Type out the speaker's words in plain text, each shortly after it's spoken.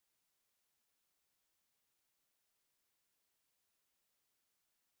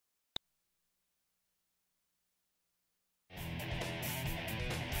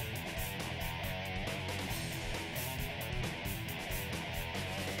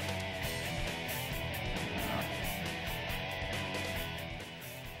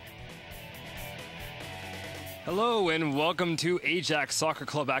Hello and welcome to Ajax Soccer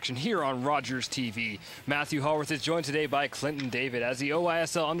Club action here on Rogers TV. Matthew Hallworth is joined today by Clinton David as the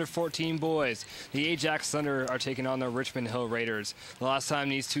OISL Under-14 boys. The Ajax Thunder are taking on the Richmond Hill Raiders. The last time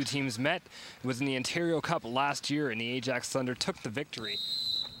these two teams met was in the Ontario Cup last year, and the Ajax Thunder took the victory.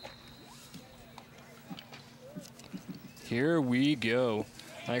 Here we go.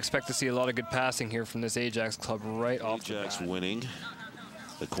 I expect to see a lot of good passing here from this Ajax club right off the bat. Ajax winning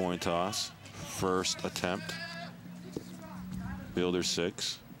the coin toss, first attempt. Builder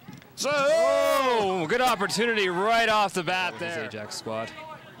 6. Oh, good opportunity right off the bat there. Ajax squad.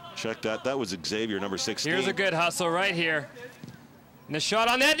 Check that. That was Xavier, number 16. Here's a good hustle right here. And the shot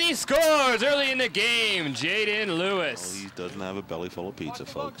on net, and he scores early in the game. Jaden Lewis. Well, he doesn't have a belly full of pizza,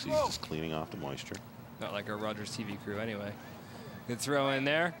 folks. He's just cleaning off the moisture. Not like our Rogers TV crew anyway. Good throw in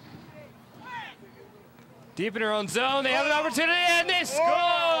there. Deep in their own zone. They have an opportunity, and they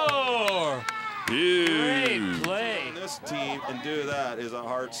score. Great play. This team and do that is a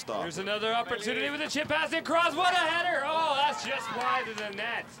hard stop. There's another opportunity with a chip pass across. What a header! Oh, that's just wide of the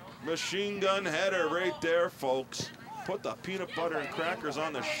net. Machine gun header right there, folks. Put the peanut butter and crackers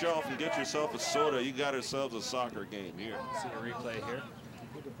on the shelf and get yourself a soda. You got yourselves a soccer game here. See a replay here.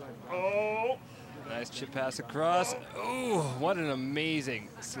 Oh! Nice chip pass across. Oh, what an amazing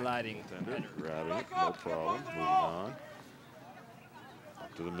sliding header. Grabbing it, no problem. Moving on.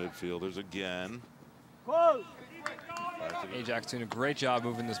 Up to the midfielders again. Ajax doing a great job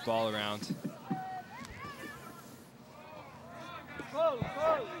moving this ball around.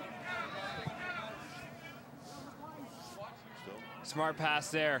 Smart pass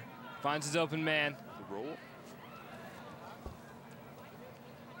there. Finds his open man.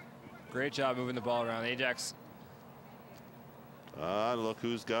 Great job moving the ball around. Ajax. Look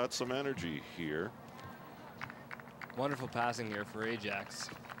who's got some energy here. Wonderful passing here for Ajax.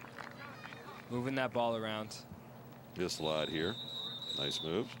 Moving that ball around. This lad here. Nice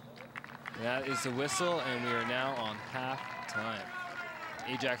move. And that is the whistle, and we are now on half time.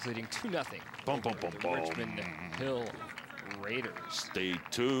 Ajax leading 2-0. Bum, bum, bum, bum. Richmond Hill Raiders. Stay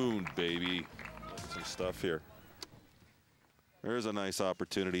tuned, baby. Some stuff here. There's a nice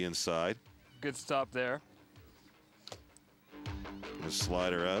opportunity inside. Good stop there. Just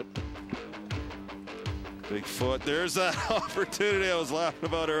slide her out. Big foot. There's that opportunity I was laughing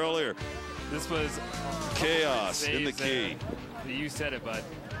about earlier. This was chaos in the key. You said it, bud.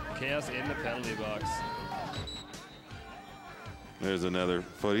 Chaos in the penalty box. There's another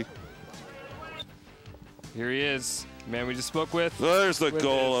footy. Here he is, man we just spoke with. There's the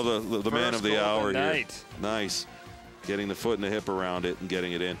goal of the man of the hour here. Nice. Getting the foot and the hip around it and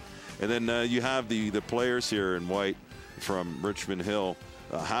getting it in. And then you have the players here in white from Richmond Hill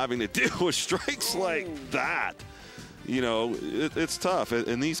having to deal with strikes like that. You know, it's tough.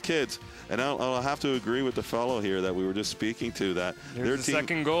 And these kids, and I'll have to agree with the fellow here that we were just speaking to, that their the team,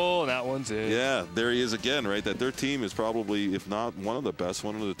 second goal, and that one's in. Yeah, there he is again, right? That their team is probably, if not one of the best,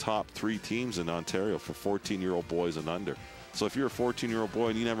 one of the top 3 teams in Ontario for 14-year-old boys and under. So if you're a 14-year-old boy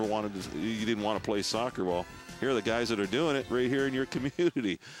and you didn't want to play soccer, well, here are the guys that are doing it right here in your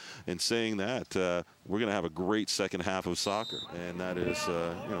community. And saying that, we're going to have a great second half of soccer. And that is,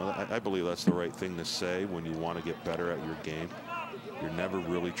 you know, I believe that's the right thing to say when you want to get better at your game. You're never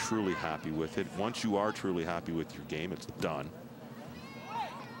really truly happy with it. Once you are truly happy with your game, it's done.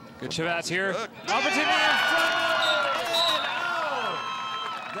 Good Chavez here. Opportunity in front.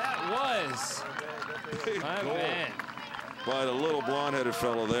 That was my man. By the little blonde-headed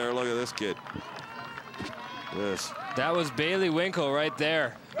fellow there. Look at this kid. This. That was Bailey Winkel right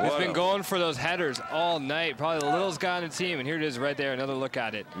there. He's been going for those headers all night. Probably the littlest guy on the team, and here it is right there. Another look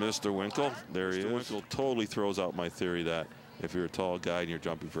at it. Mr. Winkel, there he is. Winkel totally throws out my theory that if you're a tall guy and you're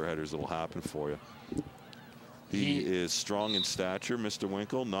jumping for headers, it'll happen for you. He is strong in stature, Mr.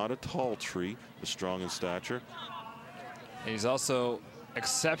 Winkel. Not a tall tree, but strong in stature. And he's also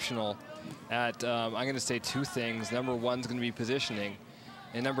exceptional at, I'm going to say 2 things. Number 1's going to be positioning.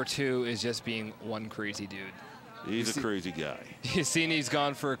 And number 2 is just being one crazy dude. He's a crazy guy. You've seen he's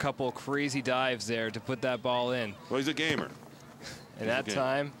gone for a couple crazy dives there to put that ball in. Well, he's a gamer. And that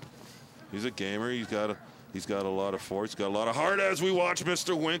time, he's a gamer. He's got a lot of force. He's got a lot of heart as we watch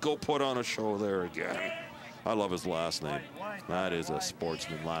Mr. Winkel put on a show there again. I love his last name. That is a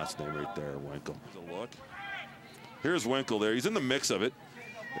sportsman last name right there, Winkel. Look. Here's Winkel there. He's in the mix of it.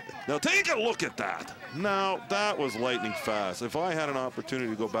 Now take a look at that. Now that was lightning fast. If I had an opportunity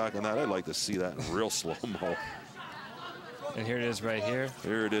to go back on that, I'd like to see that in real slow-mo. And here it is right here.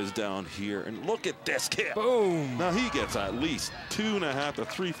 Here it is down here. And look at this kid. Boom. Now he gets at least 2.5 to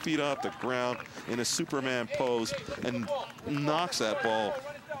 3 feet off the ground in a Superman pose and knocks that ball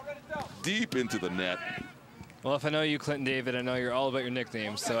deep into the net. Well, if I know you, Clinton David, I know you're all about your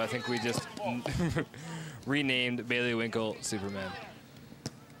nicknames, so I think we just renamed Bailey Winkel Superman.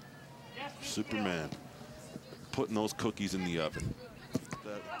 Superman, putting those cookies in the oven.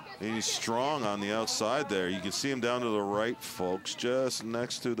 And he's strong on the outside there. You can see him down to the right, folks, just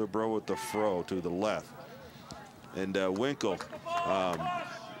next to the bro with the fro to the left. And Winkel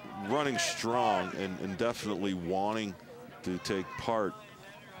running strong and definitely wanting to take part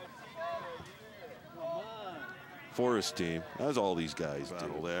for his team, as all these guys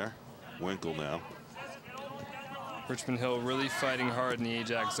do. There, Winkel now. Richmond Hill really fighting hard in the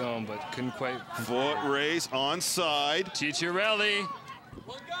Ajax zone, but couldn't quite. Foot race onside. Cicciarelli,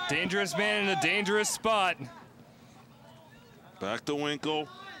 dangerous man in a dangerous spot. Back to Winkel.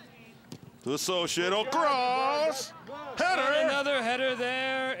 To associate, cross. Header. Another header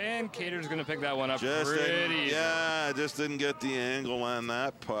there, and Cater's going to pick that one up pretty. Yeah, just didn't get the angle on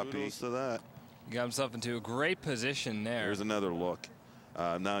that puppy. Kudos to that. He got himself into a great position there. Here's another look.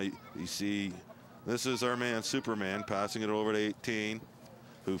 Now you see, this is our man Superman passing it over to 18,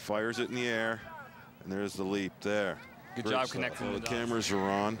 who fires it in the air, and there's the leap there. Good job connecting. The cameras are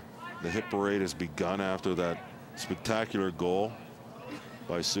on. The hit parade has begun after that spectacular goal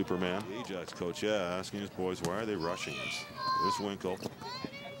by Superman. The Ajax coach, asking his boys, why are they rushing us? There's Winkel,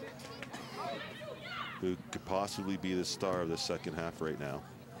 who could possibly be the star of the second half right now.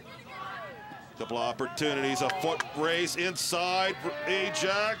 Couple opportunities, a foot race inside for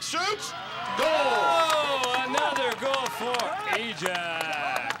Ajax, shoots, goal! Oh, another goal for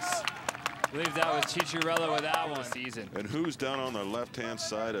Ajax. I believe that was Cicciarella with that one season. And who's down on the left-hand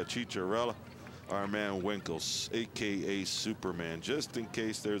side of Cicciarella? Our man Winkel, a.k.a. Superman, just in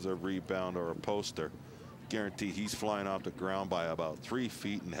case there's a rebound or a poster. Guarantee he's flying off the ground by about 3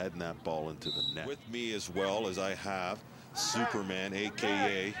 feet and heading that ball into the net. With me as well as I have Superman,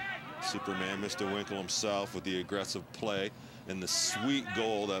 a.k.a. Superman, Mr. Winkel himself, with the aggressive play and the sweet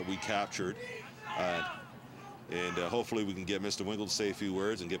goal that we captured. And hopefully we can get Mr. Winkel to say a few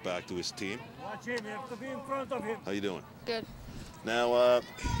words and get back to his team. Watch him, you have to be in front of him. How you doing? Good. Now,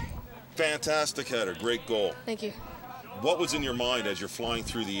 fantastic header, great goal. Thank you. What was in your mind as you're flying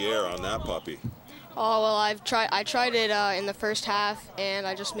through the air on that puppy? Oh, well, I tried it in the first half, and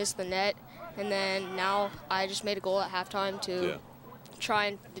I just missed the net. And then now I just made a goal at halftime to try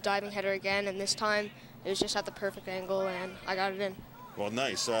and the diving header again. And this time it was just at the perfect angle, and I got it in. Well,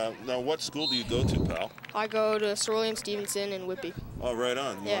 nice. Now, what school do you go to, pal? I go to Sir William Stevenson in Whitby. Oh, right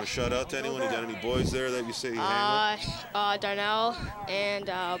on. You want to shout out to anyone? You got any boys there that you say you hang with? Darnell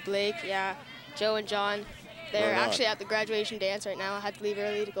and Blake, Joe and John. They're actually at the graduation dance right now. I had to leave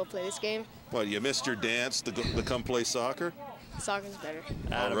early to go play this game. Well, you missed your dance to come play soccer? Soccer's better.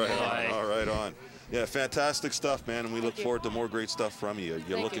 All right on. Yeah, fantastic stuff, man, and we look forward to more great stuff from you.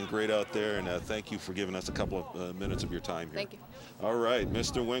 You're looking great out there, and thank you for giving us a couple of minutes of your time here. Thank you. All right,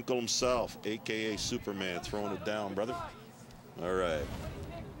 Mr. Winkel himself, a.k.a. Superman, throwing it down, brother. All right.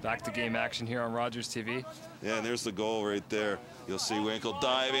 Back to game action here on Rogers TV. Yeah, and there's the goal right there. You'll see Winkel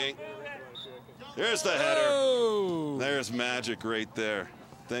diving. There's the header. Oh! There's magic right there.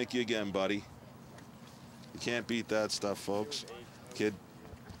 Thank you again, buddy. You can't beat that stuff, folks. Kid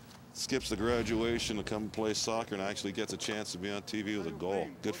skips the graduation to come play soccer and actually gets a chance to be on TV with a goal.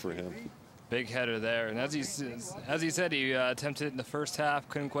 Good for him. Big header there, and as he said, he attempted it in the first half,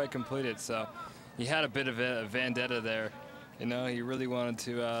 couldn't quite complete it. So he had a bit of a vendetta there. You know, he really wanted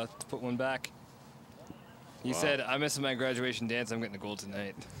to put one back. He said, "I'm missing my graduation dance. I'm getting the goal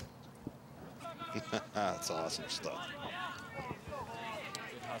tonight." That's awesome stuff.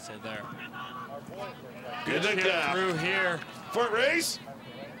 Good hustle there. Good hit through here. Foot race.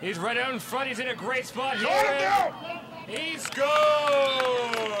 He's right out in front. He's in a great spot here. He scores!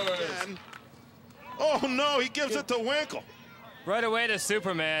 Oh, no, he gives it to Winkel. Right away to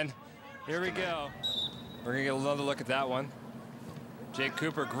Superman. Here we go. We're going to get another look at that one. Jake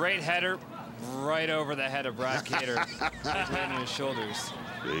Cooper, great header. Right over the head of Brad Cater. Right in his shoulders.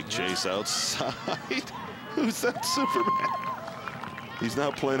 Big chase outside. Who's that Superman? He's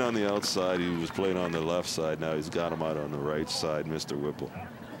not playing on the outside. He was playing on the left side. Now he's got him out on the right side, Mr. Whipple.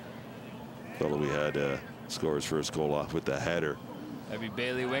 Fellow we had score his first goal off with the header. That'd be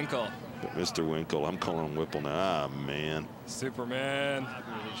Bailey Winkel. But Mr. Winkel, I'm calling him Whipple now. Ah, man. Superman.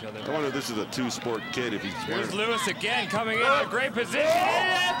 Happy with each other. I wonder if this is a two-sport kid. If he's Here's Lewis again coming in a great position.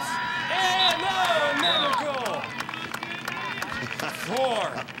 And another goal.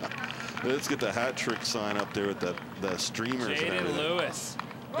 4. Let's get the hat trick sign up there with the streamers. Jaden Lewis,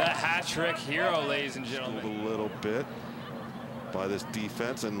 the hat trick hero, ladies and gentlemen. A little bit by this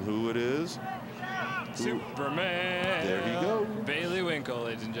defense, and who it is. Superman. There you go. Bailey Winkel,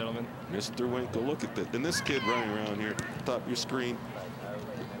 ladies and gentlemen. Mr. Winkel, look at that. And this kid running around here, top of your screen.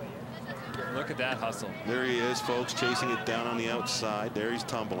 Look at that hustle. There he is, folks, chasing it down on the outside. There he's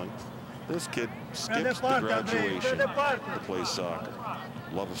tumbling. This kid skips the graduation to play soccer.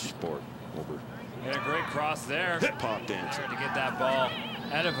 Love of sport. Over. And a great cross there. Hip hop dancing. To get that ball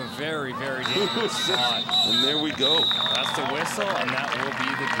out of a very, very dangerous spot. And there we go. That's the whistle, and that will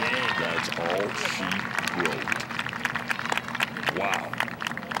be the game. That's all she wrote. Wow.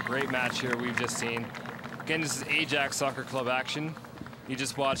 Great match here we've just seen. Again, this is Ajax Soccer Club action. You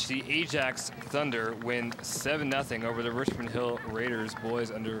just watched the Ajax Thunder win 7-0 over the Richmond Hill Raiders boys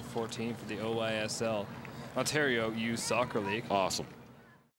under 14 for the OYSL Ontario Youth Soccer League. Awesome.